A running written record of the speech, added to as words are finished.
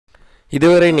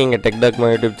இதுவரை நீங்கள் tech dogma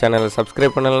YouTube சேனலை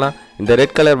சப்ஸ்கிரைப் பண்ணலன்னா இந்த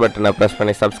ரெட் கலர் பட்டனை ப்ரெஸ்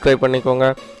பண்ணி சப்ஸ்கிரைப் பண்ணிக்கோங்க.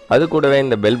 அது கூடவே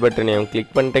இந்த பெல் பட்டனையும்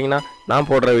கிளிக் பண்ணிட்டீங்கன்னா நான்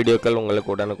போடுற வீடியோக்கள்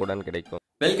உங்களுக்கு உடனுக்குடன் கிடைக்கும்.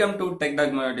 Welcome to tech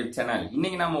dogma YouTube channel.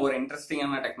 இன்னைக்கு நாம ஒரு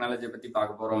இன்ட்ரெஸ்டிங்கான டெக்னாலஜி பத்தி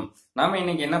பார்க்க போறோம். நாம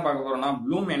இன்னைக்கு என்ன பார்க்க போறோம்னா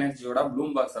ப்ளூம் எனர்ஜியோட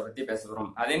ப்ளூம் பாக்ஸை பத்தி பேச போறோம்.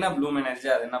 அது என்ன ப்ளூம் எனர்ஜி,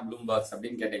 அது என்ன ப்ளூம் பாக்ஸ்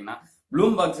அப்படின்னு கேட்டீங்கன்னா,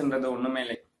 ப்ளூம் பாக்ஸ்ன்றது ஒண்ணுமே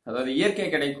இல்லை. அதாவது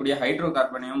இயற்கை கிடைக்கக்கூடிய ஹைட்ரோ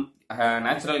கார்பனையும்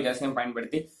நேச்சுரல் கேஸையும்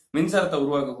பயன்படுத்தி மின்சாரத்தை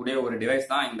உருவாக்கக்கூடிய ஒரு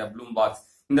டிவைஸ் தான் இந்த ப்ளூம் பாக்ஸ்.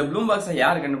 இந்த ப்ளூம் பாக்ஸை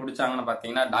யார் கண்டுபிடிச்சாங்கன்னு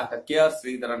பாத்தீங்கன்னா டாக்டர் கே.ஆர்.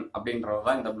 ஸ்ரீதரன் அப்படின்றவர்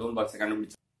தான் இந்த ப்ளூம் பாக்ஸை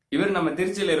கண்டுபிடிச்சார். இவர் நம்ம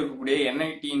திருச்சியில இருக்கக்கூடிய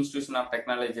NIT institution of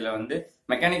டெக்னாலஜில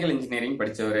mechanical engineering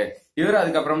படிச்சவர். இவர்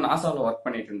அதுக்கப்புறம் நாசால ஒர்க்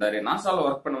பண்ணிட்டு இருந்தாரு. நாசால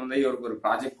ஒர்க் பண்ணும்போது இவருக்கு ஒரு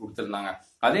ப்ராஜெக்ட் கொடுத்திருந்தாங்க.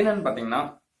 அது என்னன்னு பாத்தீங்கன்னா,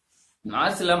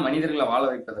 மார்ஸ்ல மனிதர்களை வாழ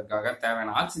வைப்பதற்காக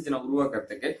தேவையான ஆக்சிஜனை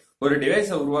உருவாக்குறதுக்கு ஒரு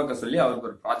டிவைஸை உருவாக்க சொல்லி அவருக்கு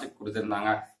ஒரு ப்ராஜெக்ட்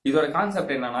கொடுத்திருந்தாங்க. இதோட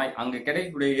கான்செப்ட் என்னன்னா, அங்க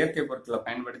கிடைக்கக்கூடிய இயற்கை பொருட்களை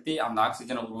பயன்படுத்தி அந்த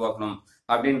ஆக்சிஜனை உருவாக்கணும்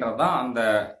அப்படின்றதுதான் அந்த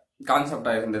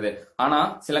கான்செப்டா இருந்தது. ஆனா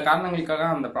சில காரணங்களுக்காக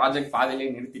அந்த ப்ராஜெக்ட் பாதியிலேயே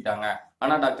நிறுத்திட்டாங்க.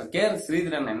 ஆனா டாக்டர் கே.ஆர்.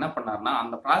 ஸ்ரீதரன் என்ன பண்ணாருன்னா,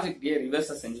 அந்த ப்ராஜெக்டையே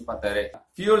ரிவர்ஸா செஞ்சு பார்த்தாரு.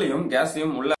 ஃபியூலையும்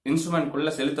கேஸையும் உள்ள இன்ஸ்ட்ருமெண்ட்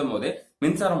குள்ள செலுத்தும் போது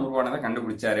மின்சாரம் உருவானதை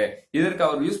கண்டுபிடிச்சாரு. இதற்கு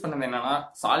அவர் யூஸ் பண்ணது என்னன்னா,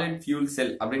 சாலிட் ஃபியூல்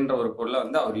செல் அப்படின்ற ஒரு பொருளை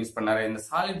அவர் யூஸ் பண்ணாரு. இந்த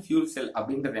சாலிட் ஃபியூல் செல்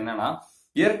அப்படின்றது என்னன்னா,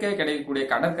 இயற்கை கிடைக்கக்கூடிய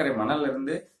கடற்கரை மணல்ல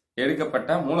இருந்து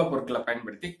எடுக்கப்பட்ட மூலப்பொருட்களை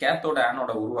பயன்படுத்தி கேத்தோட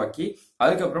ஆனோட உருவாக்கி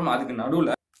அதுக்கப்புறம் அதுக்கு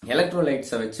நடுவுல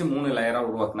எலக்ட்ரோலைட்ஸை வச்சு 3 லேயரா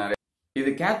உருவாக்குனாரு. இது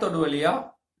கேத்தோடு வழியா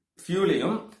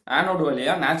ஃபியூலையும் ஆனோடு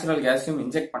வழியா நேச்சுரல் கேஸையும்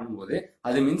இன்ஜெக்ட் பண்ணும்போது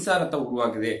அது மின்சாரத்தை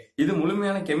உருவாக்குது. இது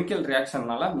முழுமையான கெமிக்கல்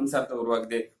ரியாக்ஷன்னால மின்சாரத்தை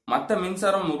உருவாக்குது. மத்த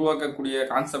மின்சாரம் உருவாக்கக்கூடிய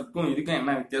கான்செப்டுக்கும் இதுக்கும்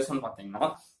என்ன வித்தியாசம்னு பாத்தீங்கன்னா,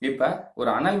 இப்ப ஒரு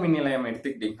அனல் மின் நிலையம்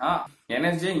எடுத்துக்கிட்டீங்கன்னா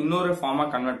எனர்ஜியை இன்னொரு ஃபார்மா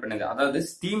கன்வெர்ட் பண்ணுது. அதாவது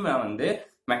ஸ்டீமை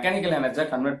மெக்கானிக்கல் எனர்ஜியா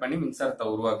கன்வெர்ட் பண்ணி மின்சாரத்தை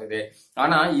உருவாக்குது.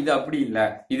 ஆனா இது அப்படி இல்ல.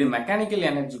 இது மெக்கானிக்கல்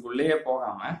எனர்ஜிக்குள்ளேயே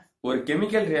போகாம ஒரு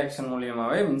கெமிக்கல் ரியாக்ஷன்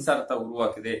மூலியமாவே மின்சாரத்தை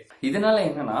உருவாக்குது. இதனால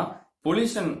என்னன்னா,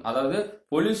 பொல்யூஷன், அதாவது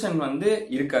பொல்யூஷன்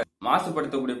இருக்காது.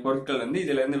 மாசுபடுத்தக்கூடிய பொருட்கள்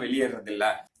இதுல இருந்து வெளியேறது இல்ல.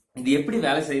 இது எப்படி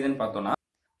வேலை செய்யுதுன்னு பார்த்தோம்னா,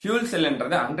 ஃபியூல்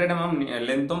செல்ன்றது 100 mm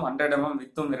லென்த்தும் 100 mm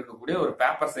வித்தும் இருக்கக்கூடிய ஒரு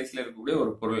பேப்பர் சைஸ்ல இருக்கக்கூடிய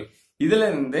ஒரு பொருள். இதுல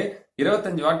இருந்து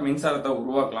 25 வாட் மின்சாரத்தை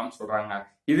உருவாக்கலாம் சொல்றாங்க.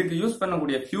 இதுக்கு யூஸ்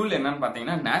பண்ணக்கூடிய ஃபியூல் என்னன்னு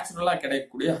பாத்தீங்கன்னா, நேச்சுரலா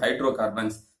கிடைக்கக்கூடிய ஹைட்ரோ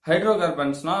கார்பன்ஸ். ஹைட்ரோ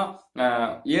கார்பன்ஸ்னா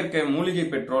இயற்கை மூலிகை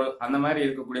பெட்ரோல் அந்த மாதிரி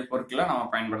இருக்கக்கூடிய பொருட்களை நம்ம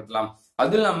பயன்படுத்தலாம்.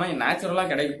 அது இல்லாம நேச்சுரலா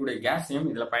கிடைக்கக்கூடிய கேஸையும்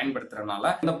இதுல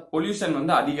பயன்படுத்துறதுனால இந்த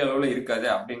பொல்யூஷன் அதிக அளவுல இருக்காது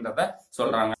அப்படின்றத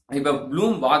சொல்றாங்க. இப்ப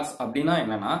ப்ளூம் பாக்ஸ் அப்படின்னா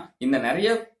என்னன்னா, இந்த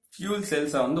நிறைய ஃபியூல்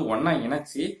செல்ஸை ஒன்னா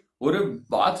இணைச்சு ஒரு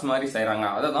பாக்ஸ் மாதிரி செய்யறாங்க.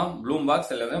 அதான் ப்ளூம்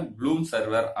பாக்ஸ் அல்லது ப்ளூம்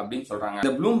சர்வர் அப்படின்னு சொல்றாங்க.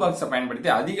 இந்த ப்ளூம் பாக்ஸை பயன்படுத்தி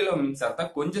அதிக அளவு மின்சாரத்தை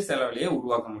கொஞ்சம் செலவுலயே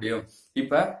உருவாக்க முடியும்.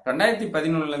 இப்ப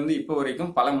 2011 இருந்து இப்ப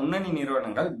வரைக்கும் பல முன்னணி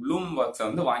நிறுவனங்கள் ப்ளூம்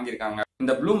பாக்ஸை வாங்கியிருக்காங்க.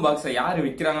 இந்த ப்ளூம் பாக்ஸை யாரு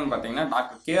விற்கிறாங்கன்னு பாத்தீங்கன்னா,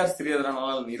 டாக்டர் கே.ஆர்.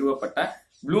 ஸ்ரீதரனால் நிறுவப்பட்ட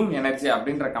ப்ளூம் எனர்ஜி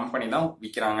அப்படின்ற கம்பெனி தான்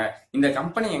விற்கிறாங்க. இந்த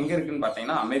கம்பெனி எங்க இருக்குன்னு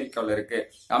பாத்தீங்கன்னா, அமெரிக்காவில இருக்கு.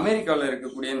 அமெரிக்காவில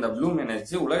இருக்கக்கூடிய இந்த ப்ளூம்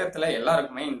எனர்ஜி உலகத்துல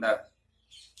எல்லாருக்குமே இந்த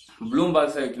ப்ளூம்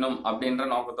பாக்ஸ் வைக்கணும் அப்படின்ற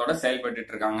நோக்கத்தோட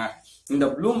செயல்பட்டு இருக்காங்க. இந்த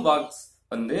ப்ளூம் பாக்ஸ்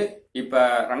இப்ப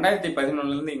 2011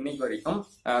 இருந்து இன்னைக்கு வரைக்கும்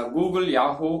கூகுள்,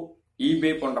 யாஹூ,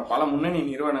 ஈபே போன்ற பல முன்னணி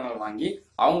நிறுவனங்கள் வாங்கி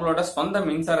அவங்களோட சொந்த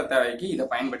மின்சார தேவைக்கு இதை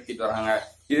பயன்படுத்திட்டு வராங்க.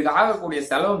 இதுக்கு ஆகக்கூடிய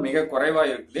செலவு மிக குறைவா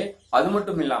இருக்குது. அது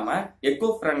மட்டும் இல்லாம எக்கோ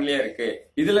ஃப்ரெண்ட்லியா இருக்கு.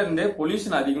 இதுல இருந்து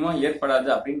பொல்யூஷன் அதிகமா ஏற்படாது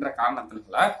அப்படின்ற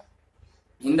காரணத்தினால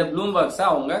இந்த ப்ளூம் பாக்ஸை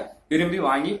அவங்க விரும்பி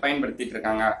வாங்கி பயன்படுத்திட்டு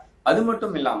இருக்காங்க. அது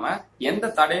மட்டும் இல்லாம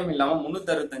எந்த தடையும் இல்லாம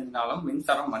 365 நாளும்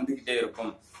மின்சாரம் வந்துகிட்டே இருக்கும்.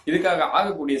 இதுக்காக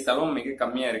ஆகக்கூடிய செலவும் மிக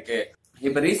கம்மியா இருக்கு.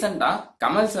 இப்ப ரீசெண்டா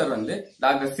கமல் சார்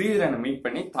டாக்டர் ஸ்ரீதரனை மீட்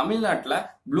பண்ணி தமிழ்நாட்டுல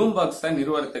ப்ளூம் பாக்ஸ்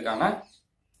நிறுவனத்துக்கான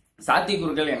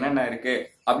சாத்தியக்கூறுகள் என்னென்ன இருக்கு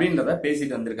அப்படின்றத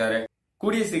பேசிட்டு வந்திருக்காரு.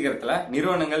 கூடிய சீக்கிரத்துல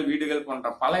நிறுவனங்கள், வீடுகள் போன்ற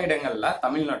பல இடங்கள்ல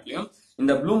தமிழ்நாட்டிலையும்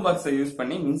இந்த ப்ளூம் பாக்ஸை யூஸ்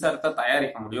பண்ணி மின்சாரத்தை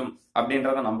தயாரிக்க முடியும்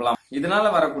அப்படின்றத நம்பலாம். இதனால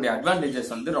வரக்கூடிய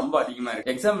அட்வான்டேஜஸ் ரொம்ப அதிகமா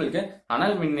இருக்கு. எக்ஸாம்பிளுக்கு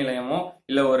பொல்யூஷன் மின் நிலையமோ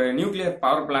இல்ல ஒரு நியூக்ளியர்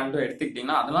பவர் பிளான்ட்டோ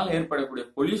எடுத்துக்கிட்டீங்கன்னா அதனால ஏற்படக்கூடிய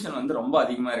பொல்யூஷன் ரொம்ப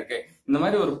அதிகமா இருக்கு. இந்த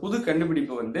மாதிரி ஒரு புது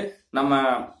கண்டுபிடிப்பு நம்ம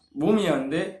பூமியை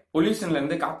பொல்யூஷன்ல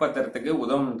இருந்து காப்பாத்துறதுக்கு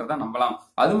உதவுன்றத நம்பலாம்.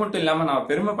 அது மட்டும் இல்லாம நான்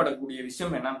பெருமைப்படக்கூடிய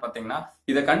விஷயம் என்னன்னு பாத்தீங்கன்னா,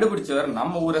 இதை கண்டுபிடிச்சவர்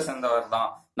நம்ம ஊரை சேர்ந்தவர் தான்.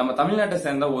 நம்ம தமிழ்நாட்டை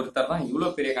சேர்ந்த ஒருத்தர் தான்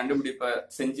இவ்வளவு பெரிய கண்டுபிடிப்பை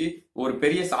செஞ்சு ஒரு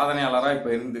பெரிய சாதனையாளரா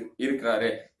இப்ப இருக்கிறாரு.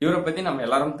 இவரை பத்தி நம்ம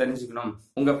எல்லாரும் தெரிஞ்சுக்கணும்.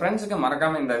 உங்க ஃப்ரெண்ட்ஸுக்கு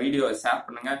மறக்காம இந்த வீடியோவை ஷேர்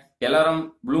பண்ணுங்க. எல்லாரும்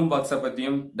ப்ளூம் பாக்ஸை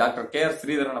பத்தியும் டாக்டர் கே.ஆர்.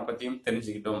 ஸ்ரீதரனை பத்தியும்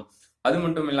தெரிஞ்சுக்கிட்டோம். அது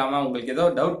மட்டும் இல்லாம உங்களுக்கு ஏதோ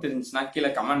டவுட் தெரிஞ்சுச்சுன்னா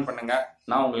கீழே கமெண்ட் பண்ணுங்க.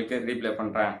 நான் உங்களுக்கு ரீப்ளை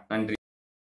பண்றேன். நன்றி.